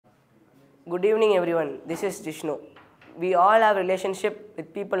Good evening, everyone. This is Jishnu. We all have relationship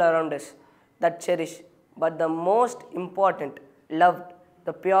with people around us that cherish, but the most important, loved,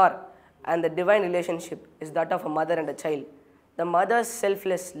 the pure, and the divine relationship is that of a mother and a child. The mother's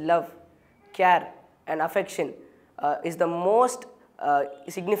selfless love, care, and affection is the most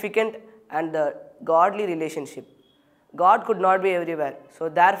significant and the godly relationship. God could not be everywhere, so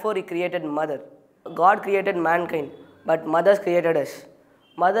therefore He created mother. God created mankind, but mothers created us.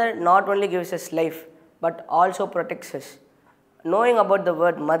 Mother not only gives us life, but also protects us. Knowing about the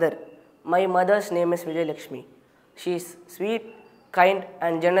word mother, my mother's name is Vijay Lakshmi. She is sweet, kind,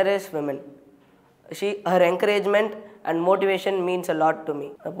 and generous woman. Her encouragement and motivation means a lot to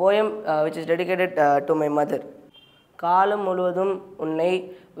me. A poem which is dedicated to my mother. காலம் முழுவதும் உன்னை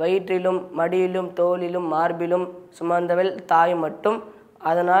வயிற்றிலும் மடியிலும் தோளிலும் மார்பிலும் சுமந்தவள் தாய் மட்டும்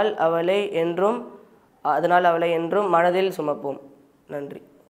அதனால் அவளை என்றும் மனதில் சுமப்போம். நன்றி.